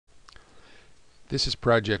This is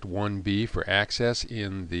project 1B for Access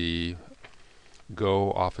in the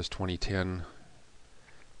Go Office 2010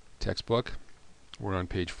 textbook. We're on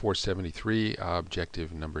page 473,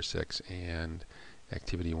 objective number 6, and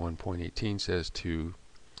activity 1.18 says to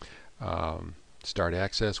start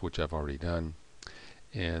Access, which I've already done,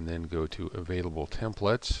 and then go to Available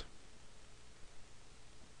Templates,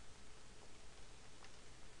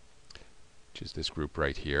 which is this group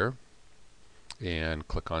right here, and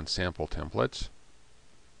click on Sample Templates.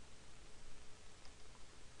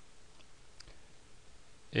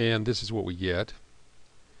 And this is what we get.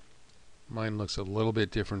 Mine looks a little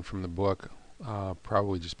bit different from the book,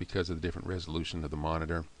 probably just because of the different resolution of the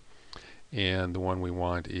monitor. And the one we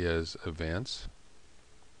want is Events.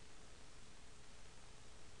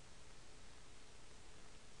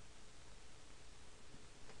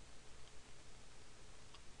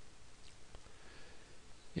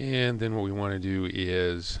 And then what we want to do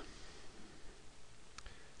is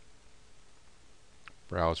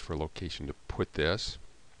browse for a location to put this.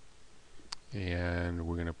 And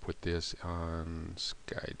we're going to put this on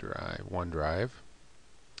OneDrive,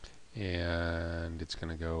 and it's going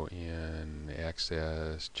to go in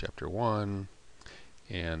Access Chapter 1,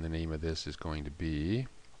 and the name of this is going to be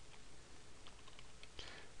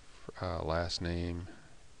last name,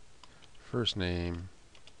 first name,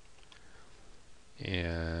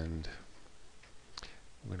 and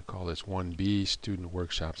I'm going to call this 1B Student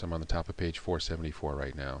Workshops. I'm on the top of page 474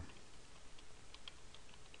 right now.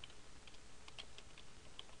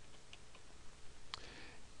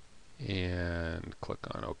 And click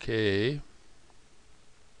on OK.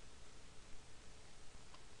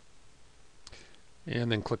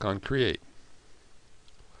 And then click on Create.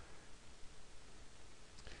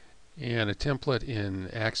 And a template in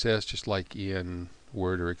Access, just like in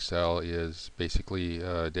Word or Excel, is basically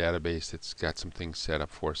a database that's got some things set up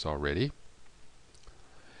for us already.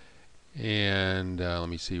 And let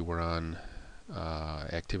me see, we're on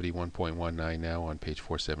activity 1.19 now on page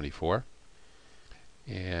 474.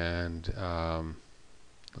 And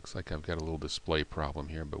looks like I've got a little display problem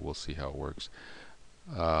here, but we'll see how it works.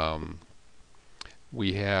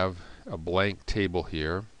 We have a blank table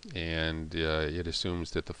here, and it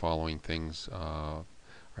assumes that the following things are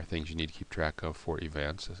things you need to keep track of for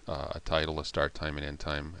events: a title, a start time and end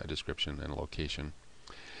time, a description, and a location.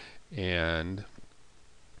 And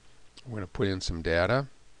we're going to put in some data,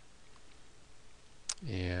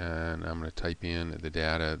 and I'm going to type in the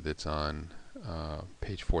data that's on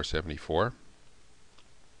page 474.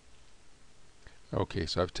 Okay,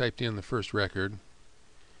 so I've typed in the first record,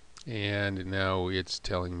 and now it's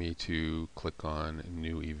telling me to click on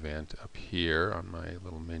New Event up here on my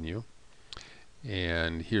little menu.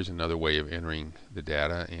 And here's another way of entering the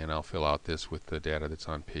data, and I'll fill out this with the data that's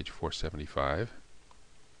on page 475.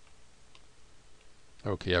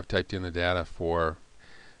 Okay, I've typed in the data for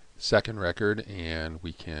the second record, and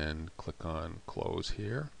we can click on Close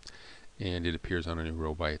here. And it appears on a new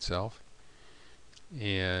row by itself.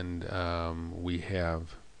 And we have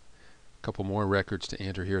a couple more records to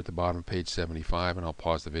enter here at the bottom of page 75, and I'll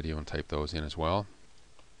pause the video and type those in as well.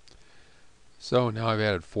 So now I've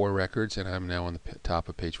added 4 records, and I'm now on the top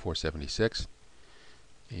of page 476.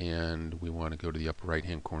 And we want to go to the upper right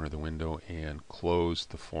hand corner of the window and close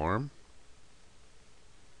the form.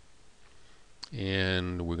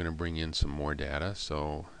 And we're going to bring in some more data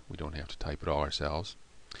so we don't have to type it all ourselves.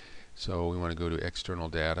 So we want to go to External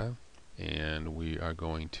Data, and we are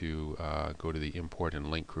going to go to the Import and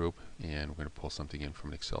Link group, and we're going to pull something in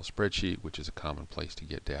from an Excel spreadsheet, which is a common place to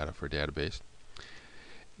get data for a database.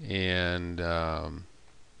 And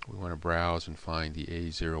we want to browse and find the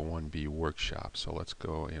A01B workshop. So let's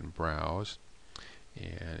go and browse,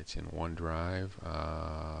 and it's in OneDrive.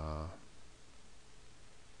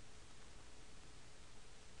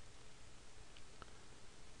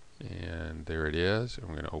 And there it is, and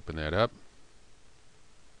we're going to open that up.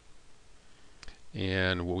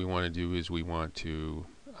 And what we want to do is we want to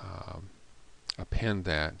append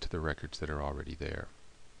that to the records that are already there.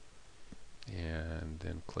 And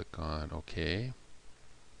then click on OK.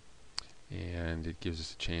 And it gives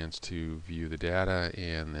us a chance to view the data,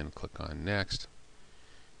 and then click on Next.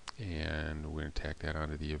 And we're going to tack that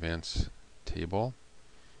onto the Events table.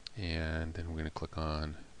 And then we're going to click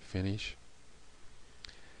on Finish.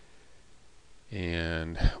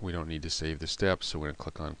 And we don't need to save the steps, so we're going to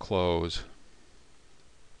click on Close.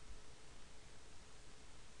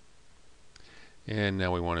 And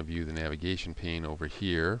now we want to view the navigation pane over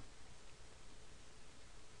here.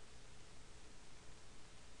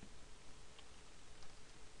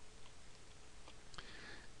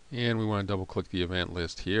 And we want to double click the event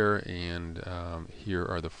list here, and here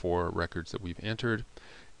are the 4 records that we've entered,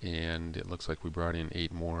 and it looks like we brought in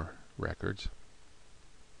 8 more records.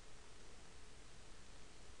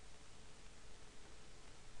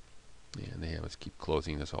 And they have us keep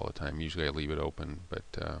closing this all the time. Usually I leave it open,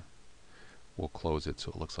 but we'll close it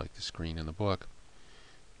so it looks like the screen in the book.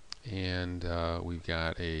 And we've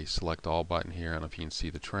got a select all button here. I don't know if you can see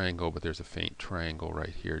the triangle, but there's a faint triangle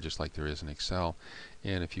right here, just like there is in Excel.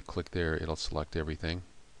 And if you click there, it'll select everything.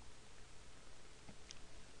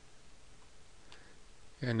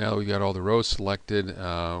 And now that we've got all the rows selected,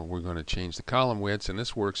 we're going to change the column widths, and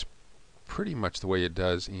this works pretty much the way it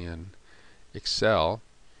does in Excel.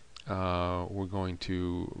 We're going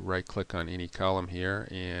to right click on any column here,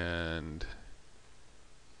 and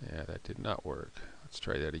yeah, that did not work. Let's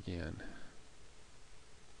try that again.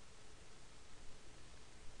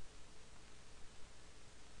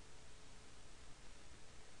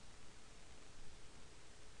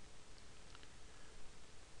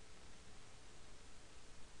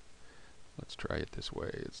 Let's try it this way.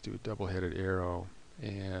 Let's do a double-headed arrow,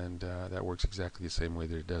 and that works exactly the same way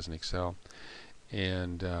that it does in Excel.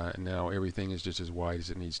 And now everything is just as wide as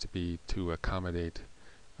it needs to be to accommodate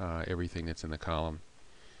everything that's in the column.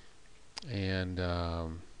 And it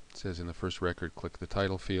says in the first record, click the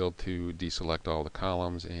title field to deselect all the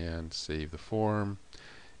columns and save the form.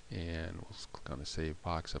 And we'll click on the save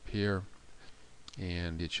box up here,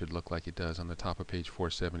 and it should look like it does on the top of page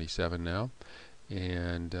 477 now.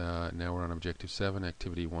 And now we're on objective 7,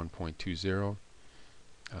 activity 1.20.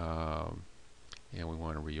 And we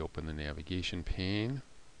want to reopen the navigation pane.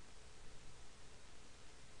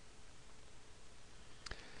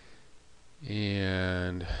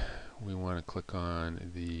 And we want to click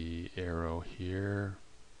on the arrow here.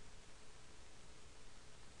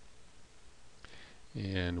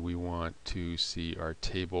 And we want to see our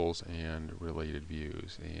tables and related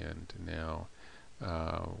views. And now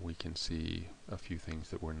we can see a few things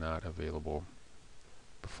that were not available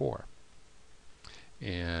before.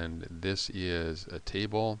 And this is a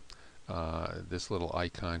table. This little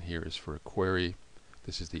icon here is for a query.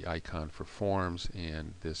 This is the icon for forms,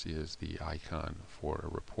 and this is the icon for a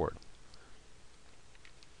report.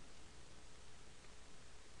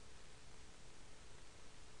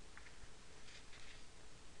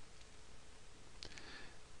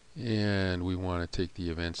 And we want to take the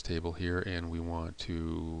events table here, and we want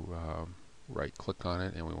to right click on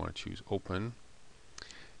it, and we want to choose open.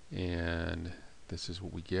 And this is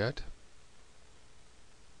what we get.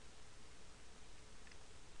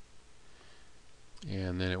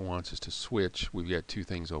 And then it wants us to switch. We've got 2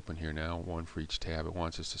 things open here now, 1 for each tab. It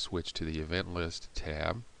wants us to switch to the event list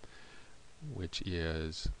tab, which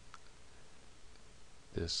is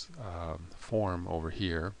this form over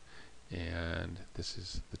here, and this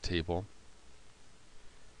is the table,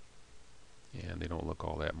 and they don't look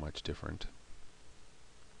all that much different.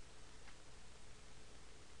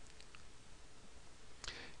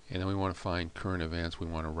 And then we want to find current events. We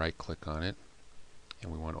want to right click on it,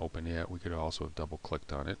 and we want to open it. We could also have double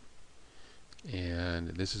clicked on it. And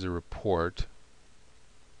this is a report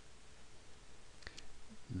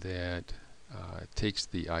that takes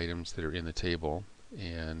the items that are in the table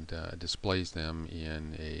and displays them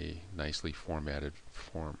in a nicely formatted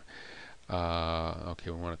form.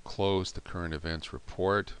 Okay, we want to close the current events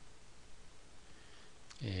report,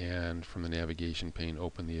 and from the navigation pane,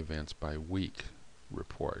 open the events by week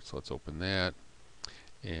report. So let's open that,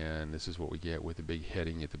 and this is what we get with a big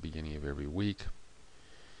heading at the beginning of every week.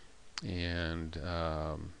 And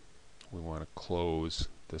we want to close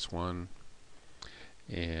this one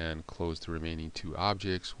and close the remaining 2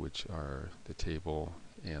 objects, which are the table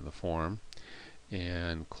and the form,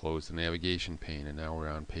 and close the navigation pane. And now we're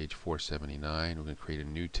on page 479. We're going to create a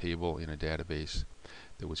new table in a database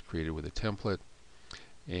that was created with a template,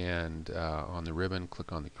 and on the ribbon,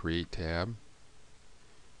 click on the Create tab,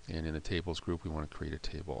 and in the Tables group, we want to create a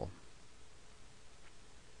table.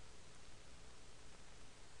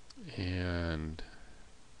 And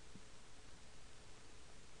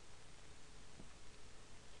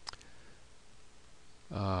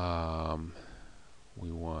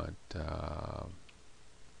we want to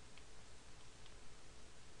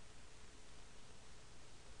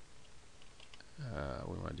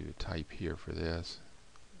do a type here for this.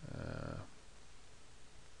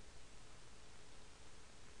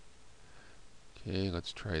 Okay,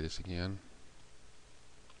 let's try this again.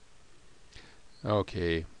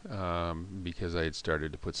 Okay, because I had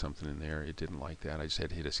started to put something in there, it didn't like that. I just had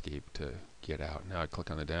to hit escape to get out. Now I click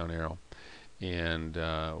on the down arrow, and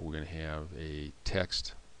we're going to have a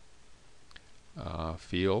text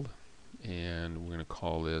field, and we're going to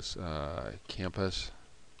call this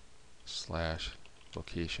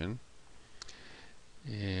campus/location.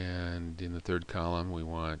 And in the third column we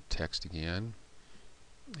want text again,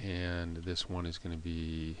 and this one is going to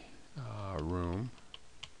be room,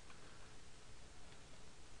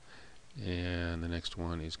 and the next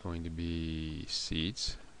one is going to be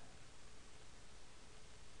seats,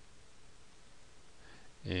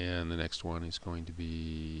 and the next one is going to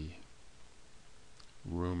be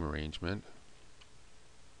room arrangement,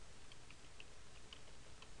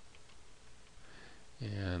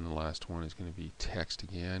 and the last one is going to be text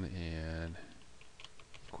again and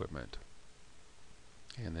equipment,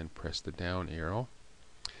 and then press the down arrow.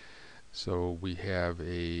 So we have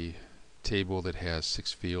a table that has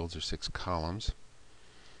 6 fields or 6 columns,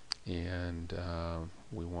 and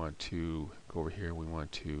we want to go over here, we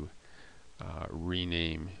want to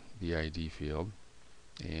rename the ID field,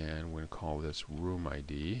 and we're going to call this room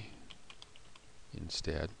ID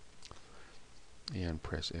instead, and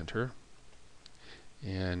press enter.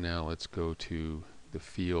 And now let's go to the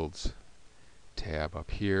fields tab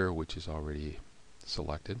up here, which is already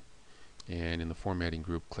selected, and in the formatting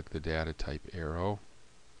group click the data type arrow,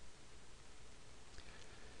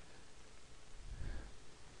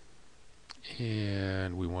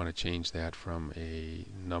 and we want to change that from a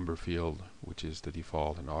number field, which is the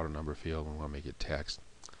default, an auto number field. We want to make it text,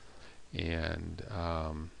 and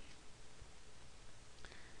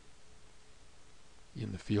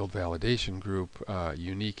in the field validation group,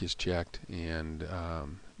 unique is checked, and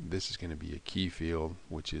this is going to be a key field,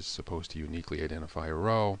 which is supposed to uniquely identify a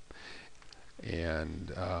row,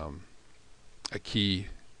 and a key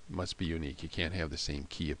must be unique. You can't have the same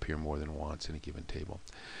key appear more than once in a given table.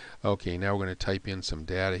 Okay, now we're going to type in some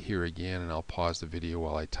data here again, and I'll pause the video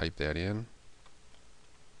while I type that in.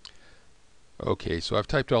 Okay, so I've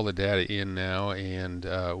typed all the data in now, and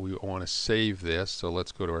we want to save this, so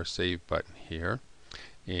let's go to our save button here,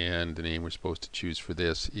 and the name we're supposed to choose for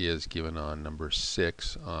this is given on number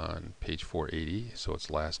 6 on page 480, so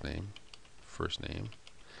it's last name, first name,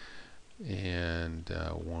 and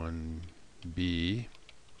 1B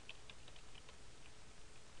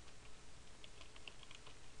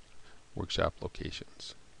workshop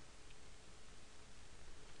locations,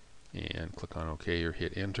 and click on OK or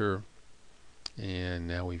hit enter, and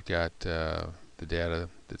now we've got the data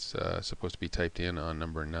that's supposed to be typed in on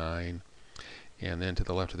number 9, and then to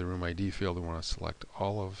the left of the room ID field we want to select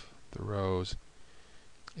all of the rows,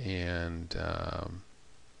 and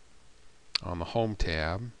on the home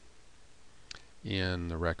tab in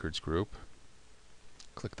the records group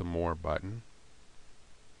click the more button,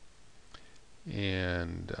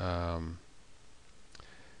 and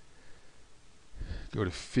go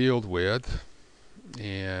to field width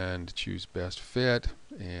and choose best fit,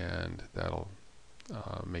 and that'll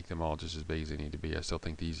make them all just as big as they need to be. I still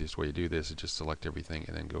think the easiest way to do this is just select everything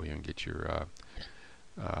and then go here and get your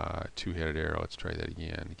two-headed arrow. Let's try that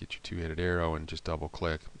again. Get your two-headed arrow and just double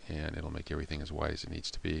click, and it'll make everything as wide as it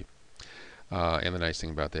needs to be. And the nice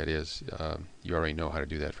thing about that is you already know how to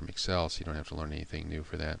do that from Excel, so you don't have to learn anything new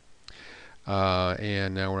for that.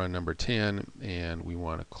 And now we're on number 10, and we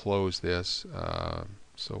want to close this,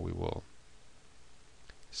 so we will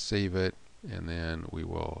save it, and then we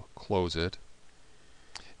will close it,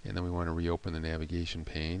 and then we want to reopen the navigation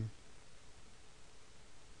pane.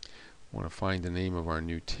 We want to find the name of our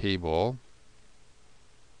new table,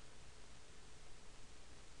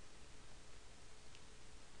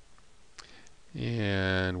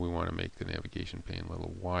 and we want to make the navigation pane a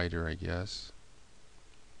little wider, I guess.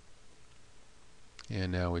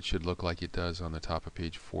 And now it should look like it does on the top of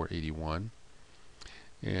page 481.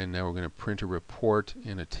 And now we're going to print a report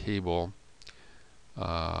in a table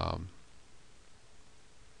on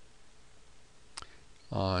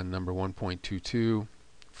number 1.22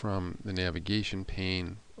 from the navigation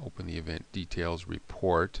pane. Open the event details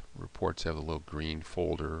report. Reports have a little green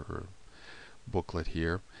folder or booklet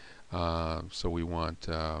here. So we want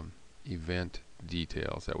event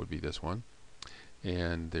details. That would be this one.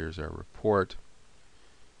 And there's our report.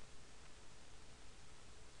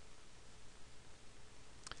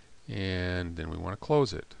 And then we want to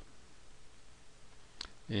close it.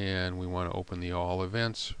 And we want to open the all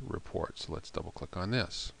events report. So let's double click on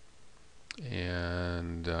this.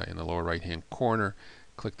 And in the lower right hand corner,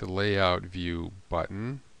 click the layout view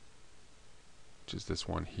button, which is this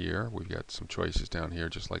one here. We've got some choices down here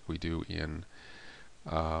just like we do in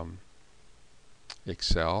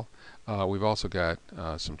Excel. We've also got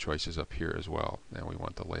some choices up here as well. And we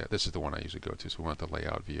want the layout. This is the one I usually go to, so we want the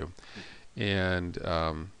layout view. And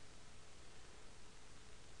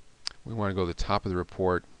we want to go to the top of the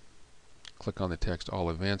report, click on the text all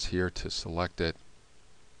events here to select it,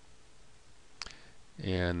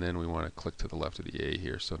 and then we want to click to the left of the A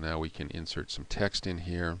here. So now we can insert some text in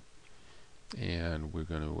here, and we're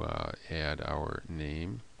going to add our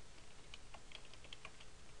name,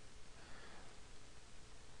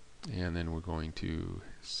 and then we're going to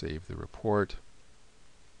save the report,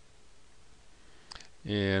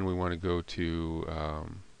 and we want to go to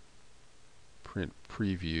print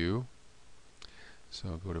preview.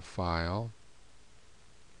 So go to File,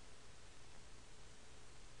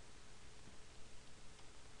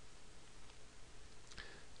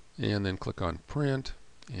 and then click on Print,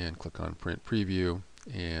 and click on Print Preview,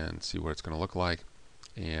 and see what it's going to look like.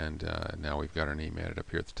 And now we've got our name added up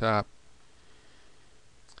here at the top.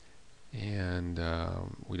 And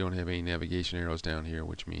we don't have any navigation arrows down here,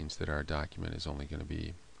 which means that our document is only going to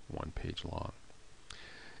be 1 page long.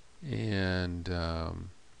 And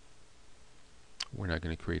we're not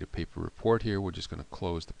going to create a paper report here. We're just going to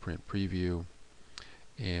close the print preview,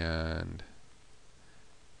 and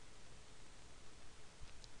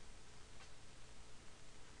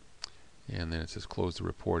then it says close the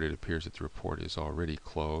report. It appears that the report is already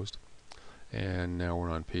closed. And now we're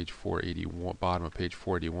on page 481, bottom of page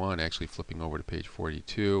 481, actually flipping over to page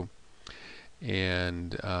 482.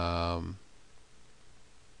 And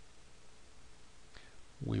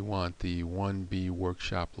we want the 1B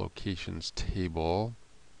workshop locations table.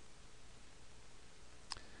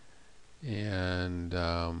 And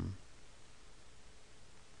it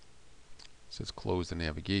says close the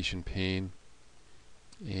navigation pane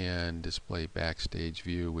and display backstage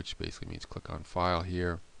view, which basically means click on File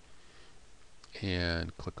here,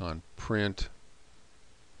 and click on Print,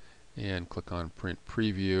 and click on Print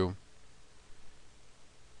Preview.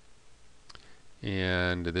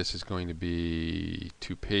 And this is going to be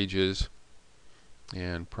 2 pages,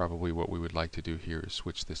 and probably what we would like to do here is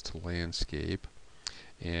switch this to landscape.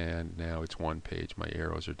 And now it's 1 page. My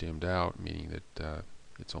arrows are dimmed out, meaning that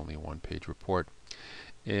it's only a 1-page report.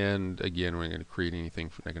 And again, we're not going to create anything,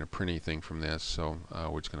 not going to print anything from this, so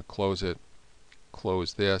we're just going to close it,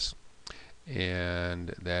 close this,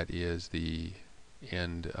 and that is the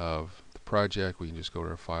end of the project. We can just go to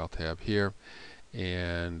our File tab here,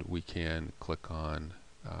 and we can click on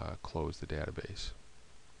Close the Database.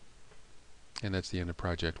 And that's the end of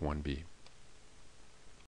Project 1B.